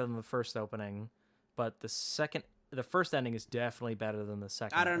opening's better than the first opening, but the first ending is definitely better than the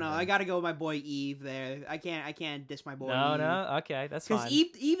second. I don't know. I gotta go with my boy Eve there. I can't diss my boy. No, okay, that's fine.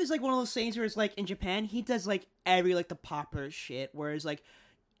 Because Eve is like one of those things where it's like in Japan he does like every like the popular shit, whereas like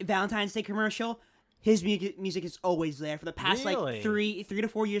Valentine's Day commercial. His music is always there for the past like 3 to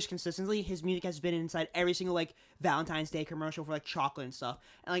 4 years consistently. His music has been inside every single like Valentine's Day commercial for like chocolate and stuff.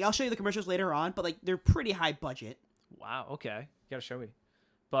 And like I'll show you the commercials later on, but like they're pretty high budget. Wow. Okay, you gotta show me.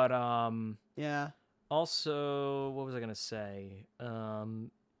 But yeah. Also, what was I gonna say? Oh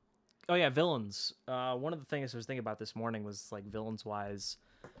yeah, villains. One of the things I was thinking about this morning was like villains wise.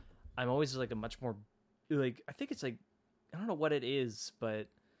 I'm always like a much more like I think it's like I don't know what it is, but.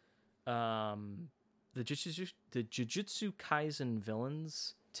 the Jujutsu Kaisen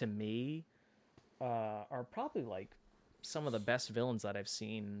villains to me are probably like some of the best villains that I've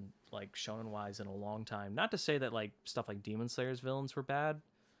seen, like shonen wise, in a long time. Not to say that like stuff like Demon Slayer's villains were bad,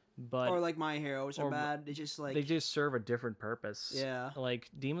 but Or like My Heroes are bad. It's just like they just serve a different purpose. Yeah. Like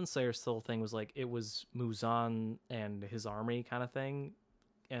Demon Slayer's whole thing was like it was Muzan and his army kind of thing,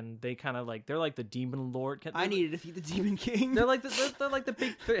 and they kind of like they're like the demon lord. I needed to defeat the Demon King. They're like they're like the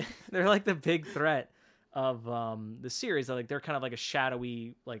big they're like the big threat of the series. Like they're kind of like a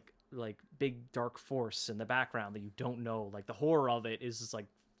shadowy like big dark force in the background that you don't know. Like the horror of it is just like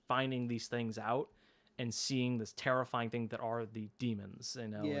finding these things out and seeing this terrifying thing that are the demons, you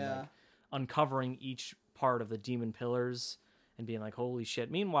know, and like uncovering each part of the demon pillars and being like, holy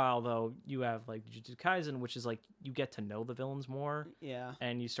shit. Meanwhile, though, you have like Jujutsu Kaisen, which is like you get to know the villains more. Yeah.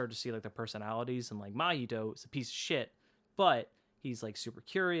 And you start to see like their personalities, and like Mahito is a piece of shit, but he's like super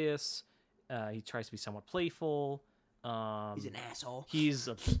curious. He tries to be somewhat playful. He's an asshole. He is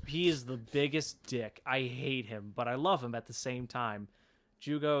the biggest dick. I hate him, but I love him at the same time.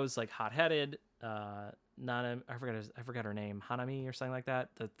 Jugo's like hot-headed. Nana, I forgot her name, Hanami or something like that.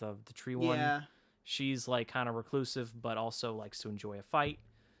 The tree one. Yeah. She's like kind of reclusive, but also likes to enjoy a fight.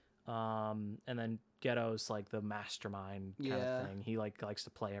 And then Geto's like the mastermind kind of thing. He like likes to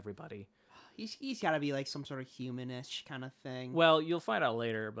play everybody. He's got to be like some sort of humanish kind of thing. Well, you'll find out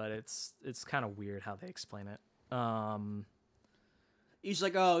later, but it's kind of weird how they explain it. He's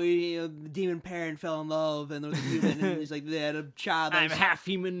like, oh, the demon parent fell in love, and there was a human, and he's like, they had a child. I'm half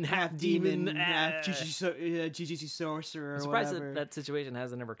human, half demon, half Jujutsu sorcerer. I'm surprised that situation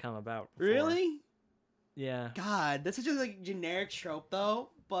hasn't ever come about before. Really? Yeah. God, that's such a like generic trope, though.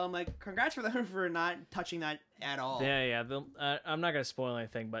 But I'm like, congrats for them for not touching that at all. Yeah. I'm not gonna spoil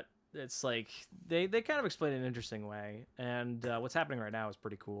anything, but it's like they kind of explain it in an interesting way, and what's happening right now is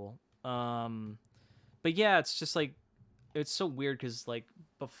pretty cool. But yeah, it's just like it's so weird because like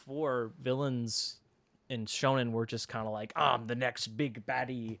before, villains in shonen were just kind of like, I'm the next big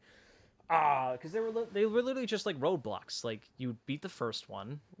baddie, because they were literally just like roadblocks. Like you beat the first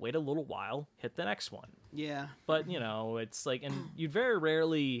one, wait a little while, hit the next one. Yeah. But you know, it's like, and you'd very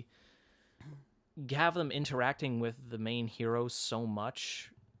rarely have them interacting with the main heroes so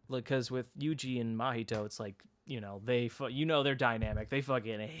much, because with Yuji and Mahito, it's like, you know, they're dynamic. They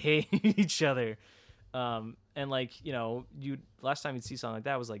fucking hate each other. And like, you know, last time you'd see something like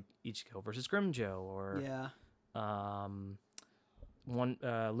that was like Ichigo versus Grimjo, or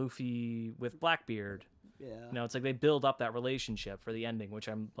Luffy with Blackbeard. Yeah. You know, it's like they build up that relationship for the ending, which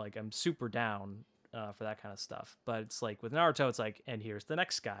I'm super down for that kind of stuff. But it's like with Naruto, it's like, and here's the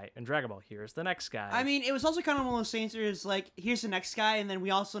next guy, and Dragon Ball, here's the next guy. I mean, it was also kind of one of those things where it's like, here's the next guy, and then we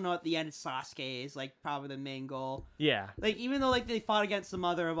also know at the end it's Sasuke is like probably the main goal. Yeah. Like, even though like they fought against the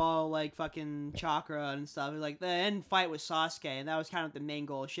mother of all like fucking chakra and stuff, like the end fight was Sasuke, and that was kind of the main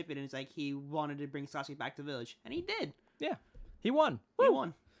goal of Shippuden. It's like he wanted to bring Sasuke back to the village, and he did. Yeah. He won. He Woo!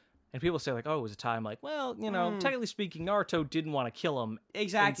 won. And people say like, oh, it was a tie. I'm like, well, you know, technically speaking, Naruto didn't want to kill him.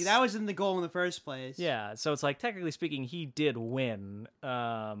 Exactly. That wasn't the goal in the first place. Yeah. So it's like, technically speaking, he did win.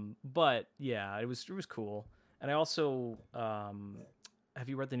 But yeah, it was cool. And I also, have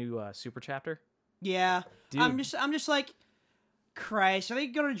you read the new Super chapter? Yeah. Dude. I'm just like, Christ, are they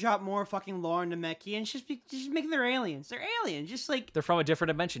going to drop more fucking lore into Meki and just making their aliens? They're aliens. Just like, they're from a different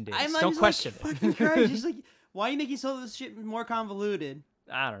dimension, dude. I'm Don't question like, it. Fucking Christ. Just like, why are you making some of this shit more convoluted?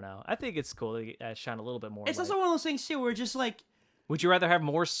 I don't know. I think it's cool to shine a little bit more. It's light. also one of those things too, where just like, would you rather have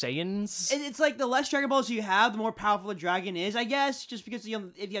more Saiyans? it's like the less Dragon Balls you have, the more powerful the dragon is, I guess. Just because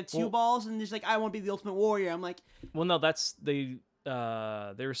if you have two balls and just like, I want to be the ultimate warrior, I'm like, well, no, that's they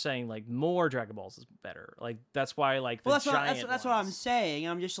were saying like more Dragon Balls is better. Like that's why like that's what I'm saying.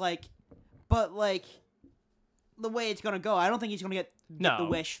 I'm just like, but like the way it's gonna go, I don't think he's gonna get the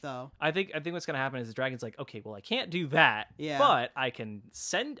wish though. I think what's gonna happen is the dragon's like, okay, well I can't do that, but I can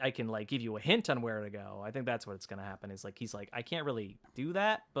like give you a hint on where to go. I think that's what's gonna happen. Is like he's like, I can't really do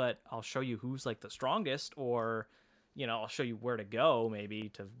that, but I'll show you who's like the strongest, or you know, I'll show you where to go maybe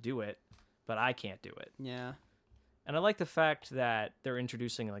to do it, but I can't do it. Yeah. And I like the fact that they're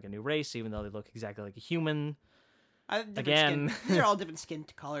introducing like a new race, even though they look exactly like a human. Again, they're all different skin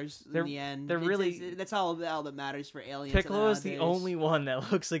colors in the end. That's all that matters for aliens. Piccolo is the only one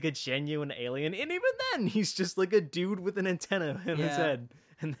that looks like a genuine alien, and even then, he's just like a dude with an antenna in his head,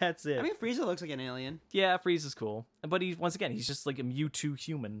 and that's it. I mean, Frieza looks like an alien. Yeah, Frieza's cool, but he's just like a Mewtwo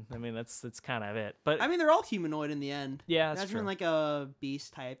human. I mean, that's kind of it. But I mean, they're all humanoid in the end. Yeah, that's true. Like a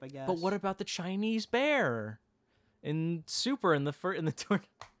beast type, I guess. But what about the Chinese bear in Super in the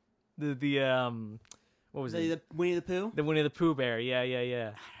what was it? The Winnie the Pooh? The Winnie the Pooh bear.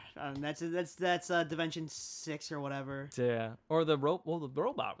 Yeah. That's Dimension 6 or whatever. Yeah, or the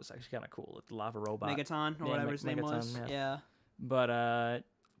robot was actually kind of cool. The lava robot, Megaton or Yeah, whatever his name Megaton, was. yeah. Yeah. But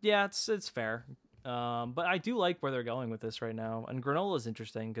yeah, it's fair. But I do like where they're going with this right now. And Granola's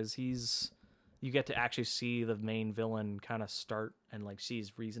interesting because you get to actually see the main villain kind of start and like see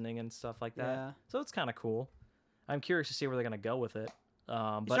his reasoning and stuff like that. Yeah. So it's kind of cool. I'm curious to see where they're gonna go with it.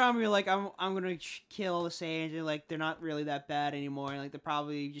 But But trying to be like, I'm gonna kill the Saiyans, and like they're not really that bad anymore. And like they're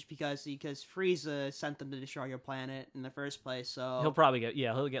probably just because Frieza sent them to destroy your planet in the first place. So he'll probably get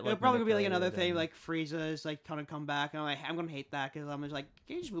like, it'll probably be like another manipulated thing, and- like Frieza is like gonna come back, and I'm gonna hate that because I'm just like,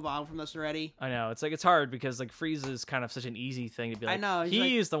 can you just move on from this already? I know it's like it's hard because like Frieza is kind of such an easy thing to be like. I know, he's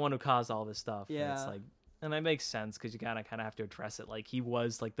he's the one who caused all this stuff. And Yeah. it's like, and that makes sense because you kind of have to address it. Like he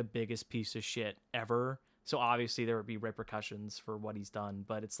was like the biggest piece of shit ever. So obviously there would be repercussions for what he's done,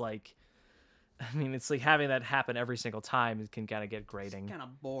 but it's like, I mean, it's like having that happen every single time can kind of get grating. Kind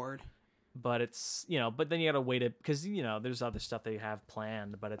of bored. But it's but then you gotta wait it because there's other stuff they have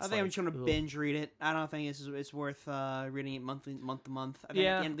planned. But it's I think I'm like, just gonna ugh. binge read it. I don't think it's worth reading it month to month. I think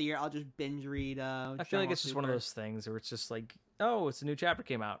Yeah. at the end of the year I'll just binge read. I feel like it's just one of those things where it's just like, oh, it's a new chapter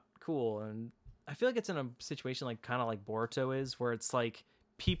came out, cool, and I feel like it's in a situation like kind of like Boruto is, where it's like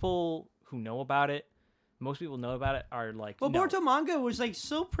people who know about it, most people know about it, are like, Well, no. Boruto manga was like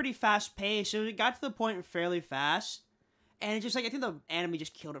still pretty fast paced. So it got to the point fairly fast, and it's just like I think the anime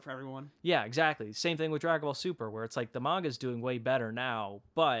just killed it for everyone. Yeah, exactly. Same thing with Dragon Ball Super, where it's like the manga's doing way better now,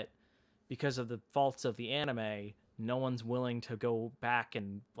 but because of the faults of the anime, no one's willing to go back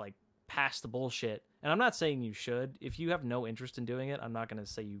and like past the bullshit. And I'm not saying you should. If you have no interest in doing it, I'm not going to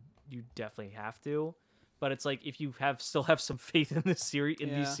say you definitely have to. But it's like if you still have some faith in this series,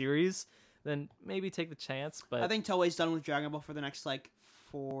 these series, then maybe take the chance. But I think Toei's done with Dragon Ball for the next like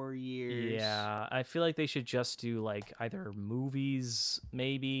 4 years. yeah, I feel like they should just do like either movies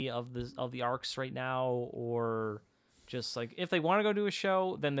maybe of the arcs right now, or just like if they want to go do a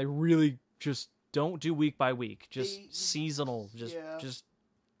show, then they really just don't do week by week, just seasonal, just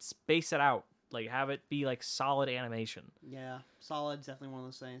space it out, like have it be like solid animation. Yeah, solid's definitely one of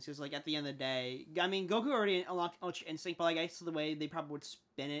those things. Because like at the end of the day, I mean, Goku already unlocked Ultra Instinct, but like I guess the way they probably would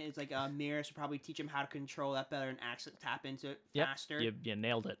spin it is like Mirror should probably teach him how to control that better and actually tap into it faster. You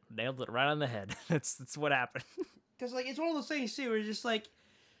nailed it right on the head. That's what happened. Because like it's one of those things too, where it's just like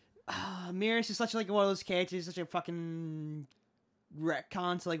Mirror is such like one of those characters, such a fucking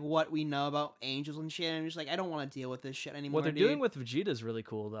retcon to like what we know about angels and shit. And I'm just like, I don't want to deal with this shit anymore. What they're doing with Vegeta is really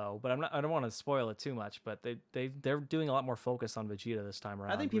cool though, but I don't want to spoil it too much. But they're doing a lot more focus on Vegeta this time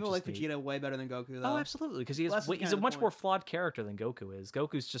around. I think people which like is neat. Vegeta way better than Goku though. Oh, absolutely, because he's Well, that's a the much point. more flawed character than Goku is.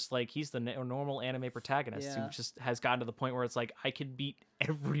 Goku's just like he's the normal anime protagonist who just has gotten to the point where it's like I can beat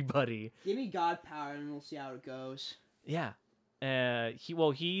everybody. Give me God power and we'll see how it goes. Yeah.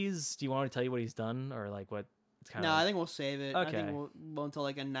 He's. Do you want me to tell you what he's done or like what? It's kind No, I think we'll save it. I Okay. think we'll until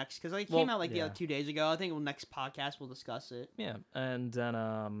like a next because like it came out like the other 2 days ago. I think next podcast we'll discuss it. Yeah, and then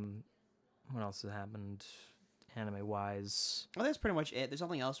what else has happened, anime wise? Well, that's pretty much it. There's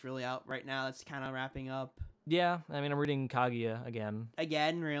nothing else really out right now. That's kind of wrapping up. Yeah, I mean I'm reading Kaguya again.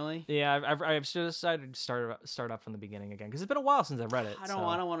 Again, really? Yeah, I've just decided to start up from the beginning again because it's been a while since I've read it. I don't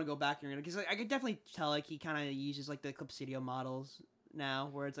want to go back and read it because like, I could definitely tell like he kind of uses like the Clipsidio models now,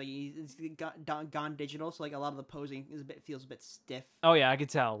 where it's like it's gone digital, so like a lot of the posing feels a bit stiff. Oh yeah, I could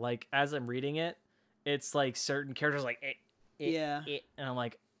tell. Like as I'm reading it, it's like certain characters like and I'm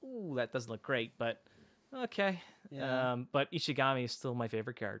like, ooh, that doesn't look great, but okay. Yeah. But Ishigami is still my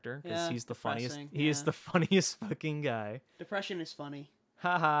favorite character because he's the funniest. depressing, He is the funniest fucking guy. Depression is funny.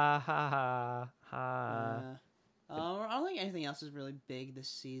 Ha ha ha ha ha. I don't think anything else is really big this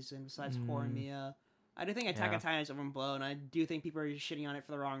season besides Horimiya. I do think Attack on Titan is overblown. I do think people are just shitting on it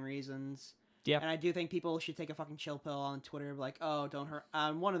for the wrong reasons. Yeah. And I do think people should take a fucking chill pill on Twitter, like, oh, don't hurt.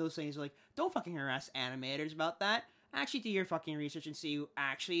 One of those things like, don't fucking harass animators about that. Actually, do your fucking research and see who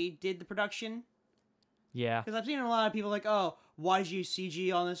actually did the production. Yeah. Because I've seen a lot of people like, oh, why did you use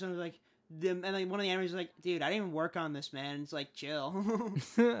CG on this? And I was like, and like one of the animators was like, dude, I didn't even work on this, man. It's like, chill.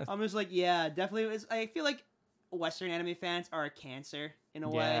 I'm just like, yeah, definitely. I feel like Western anime fans are a cancer in a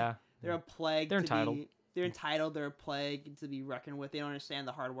way. They're a plague. They're entitled. They're entitled. They're a plague to be reckoned with. They don't understand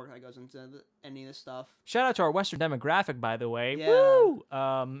the hard work that goes into any of this stuff. Shout out to our Western demographic, by the way. Yeah. Woo!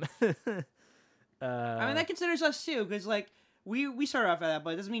 I mean, that considers us too, because like we started off at that,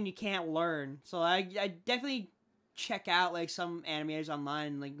 but it doesn't mean you can't learn. So I definitely check out like some animators online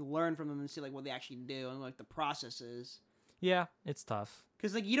and like learn from them and see like what they actually do and like the process is. Yeah, it's tough.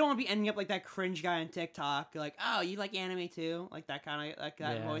 Because like you don't want to be ending up like that cringe guy on TikTok, like, oh, you like anime too, like that kind of like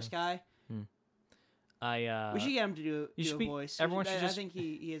that voice guy. I We should get him to do should a be- voice. everyone should I just- think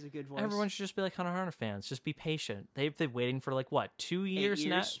he has a good voice. everyone should just be like Hunter x Hunter fans. Just be patient. They've been waiting for like what 2 years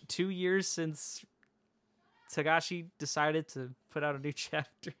now? years? 2 years since Togashi decided to put out a new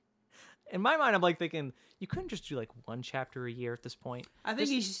chapter. In my mind, I'm like thinking you couldn't just do like one chapter a year at this point. I think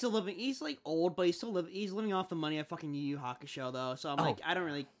he's still living. He's like old, but he's living off the money of fucking Yu Yu Hakusho though. So I'm like, I don't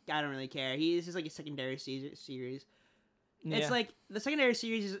really care. This is like a secondary series. Yeah. It's like the secondary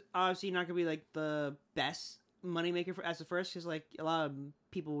series is obviously not gonna be like the best moneymaker as the first, because like a lot of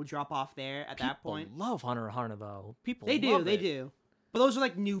people will drop off there at that point. People love Hunter x Hunter though. People They love it. do. But those are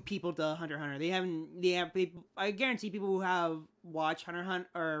like new people to Hunter x Hunter. They have people. I guarantee people who have watched Hunter x Hunter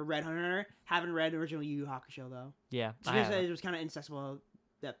or read Hunter x Hunter haven't read the original Yu Yu Hakusho though. Yeah, So it was kind of inaccessible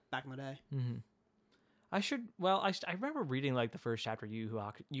that back in the day. Mm-hmm. I should. Well, I remember reading like the first chapter of Yu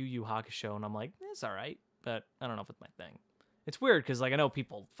Yu Hakusho, and I'm like, it's all right, but I don't know if it's my thing. It's weird because like I know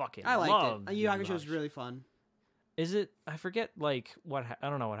people fucking. I love liked it. Yu Yu Hakusho was really fun. Is it? I forget like what I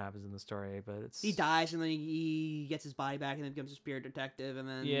don't know what happens in the story, but it's He dies and then he gets his body back and then becomes a spirit detective, and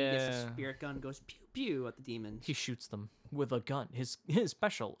then he gets a Yeah. spirit gun, goes pew pew at the demons. he shoots them with a gun. His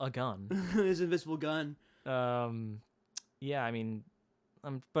special a gun. His invisible gun. Yeah, I mean,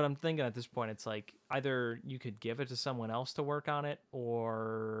 I'm thinking at this point it's like either you could give it to someone else to work on it,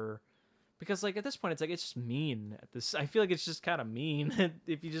 or because like at this point it's like it's just mean. At this, I feel like it's just kind of mean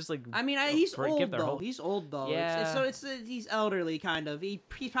if you just like. I mean, he's give old their though. whole- He's old though. Yeah. He's elderly kind of. He's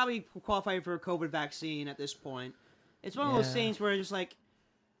probably qualified for a COVID vaccine at this point. It's one of those Yeah. things where just like.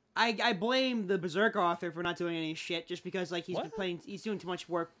 I blame the Berserk author for not doing any shit just because like What? he's doing too much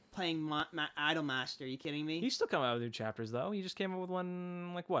work playing Idolmaster. Are you kidding me? He's still coming out with new chapters though. He just came out with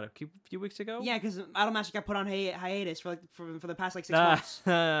one like what a few weeks ago. Yeah, because Idolmaster got put on hiatus for like for the past like 6 months.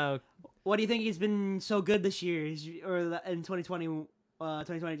 What do you think has been so good this year in 2020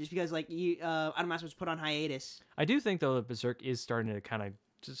 just because like Idolmaster was put on hiatus? I do think though that Berserk is starting to kind of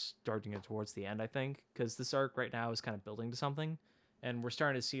just starting it towards the end. I think because this arc right now is kind of building to something, and we're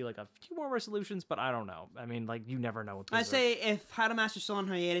starting to see like a few more resolutions. But I don't know. I mean, like you never know. With I'd Berserk. say if Idolmaster's still on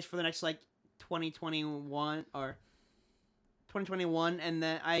hiatus for the next like 2021 or 2021, and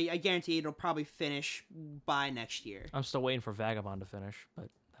then I guarantee it'll probably finish by next year. I'm still waiting for Vagabond to finish, but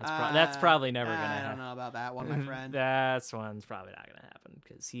that's probably never gonna I happen. don't know about that one, my friend. That's one's probably not gonna happen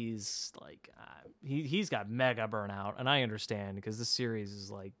because he's like he's got mega burnout, and I understand because this series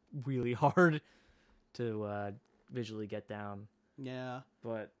is like really hard to visually get down. Yeah.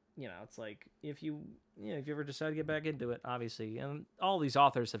 But you know, it's like if you ever decide to get back into it, obviously, and all these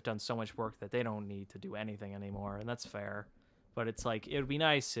authors have done so much work that they don't need to do anything anymore, and that's fair. But it's like it would be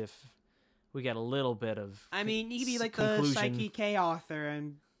nice if we get a little bit of. I mean, you could be like the conclusion. Psyche K author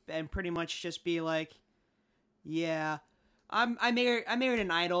and pretty much just be like, yeah, I married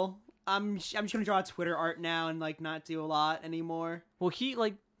an idol. I'm just gonna draw Twitter art now and like not do a lot anymore. Well, he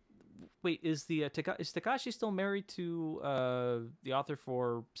like. Wait, is is Takashi still married to the author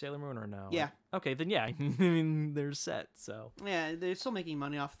for Sailor Moon or no? Yeah. Okay, then yeah. I mean, they're set. So Yeah, they're still making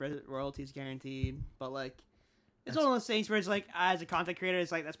money off royalties guaranteed, but like. It's one of those things where it's like, as a content creator,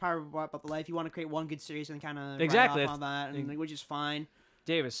 it's like that's part of about the life. You want to create one good series and kind of Exactly. ride off on that, and, like, which is fine.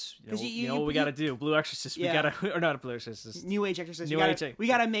 Davis, you know, 'Cause you know what we got to do? Blue Exorcist. Yeah. We got to, or not Blue Exorcist. New Age Exorcist. New we gotta, Age Ex- we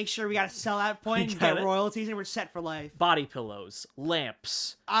gotta make sure we gotta sell that point and got get it. royalties, and we're set for life. Body pillows,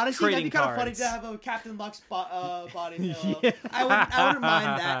 lamps. Honestly, that'd be Trading kind of funny cards. to have a Captain Lux body pillow. Yeah. I wouldn't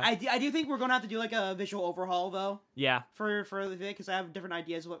mind that. I do think we're gonna have to do like a visual overhaul though Yeah. for the vid, because I have different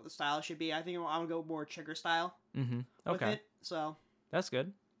ideas of what the style should be. I think I'm gonna go more trigger style Mm-hmm. with Okay, it. So that's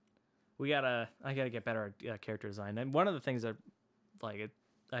good. I gotta get better at character design, and one of the things that, like,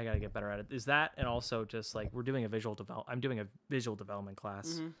 I gotta get better at it is that, and also just like I'm doing a visual development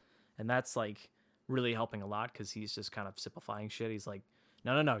class, mhm. and that's like really helping a lot because he's just kind of simplifying shit. He's like,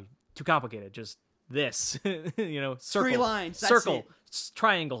 no, too complicated. Just this, circle, 3 lines. That's circle, it.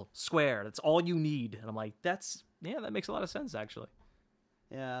 triangle, square. That's all you need. And I'm like, that makes a lot of sense actually.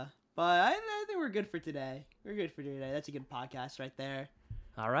 Yeah, but I think we're good for today. That's a good podcast right there.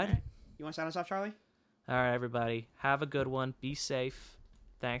 All right. You want to sign us off, Charlie? All right, everybody. Have a good one. Be safe.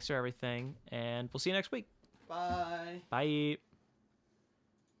 Thanks for everything. And we'll see you next week. Bye. Bye.